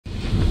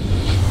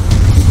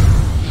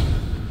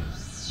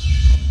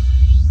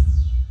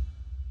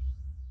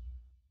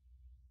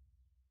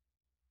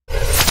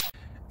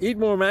Eat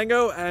more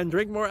mango and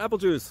drink more apple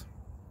juice.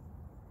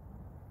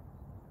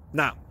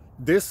 Now,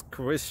 this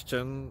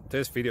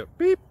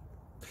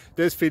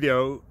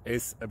video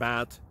is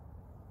about...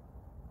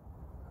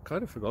 I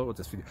kind of forgot what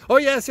this video... Oh,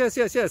 yes.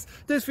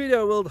 This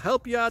video will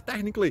help you out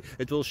technically.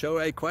 It will show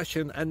a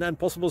question and then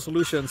possible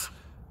solutions.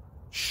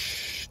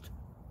 Shh.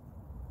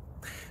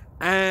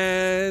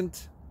 And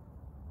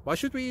why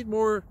should we eat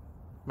more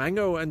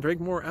mango and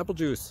drink more apple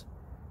juice?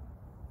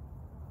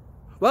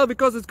 Well,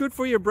 because it's good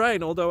for your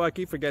brain, although I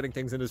keep forgetting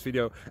things in this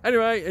video.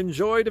 Anyway,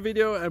 enjoy the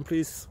video and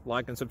please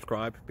like and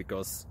subscribe,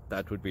 because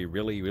that would be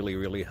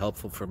really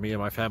helpful for me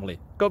and my family.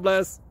 God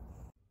bless!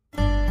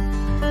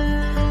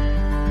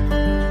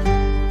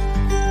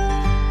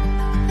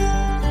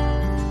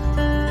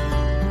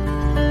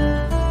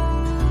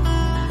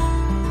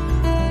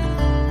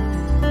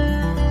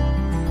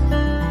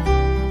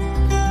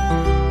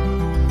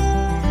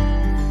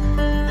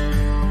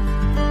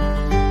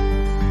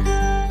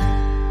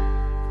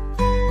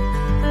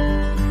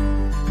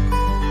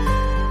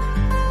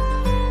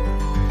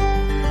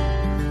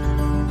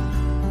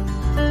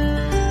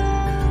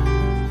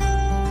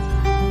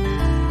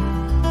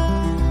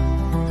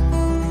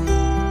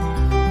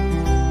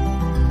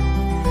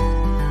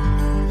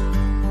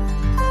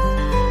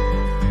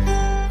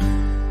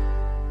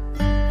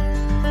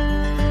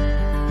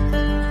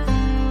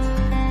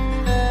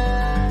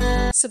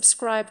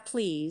 Subscribe,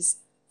 please.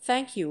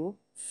 Thank you.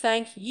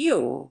 Thank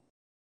you.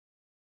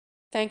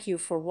 Thank you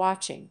for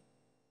watching.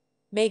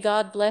 May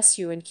God bless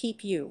you and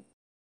keep you.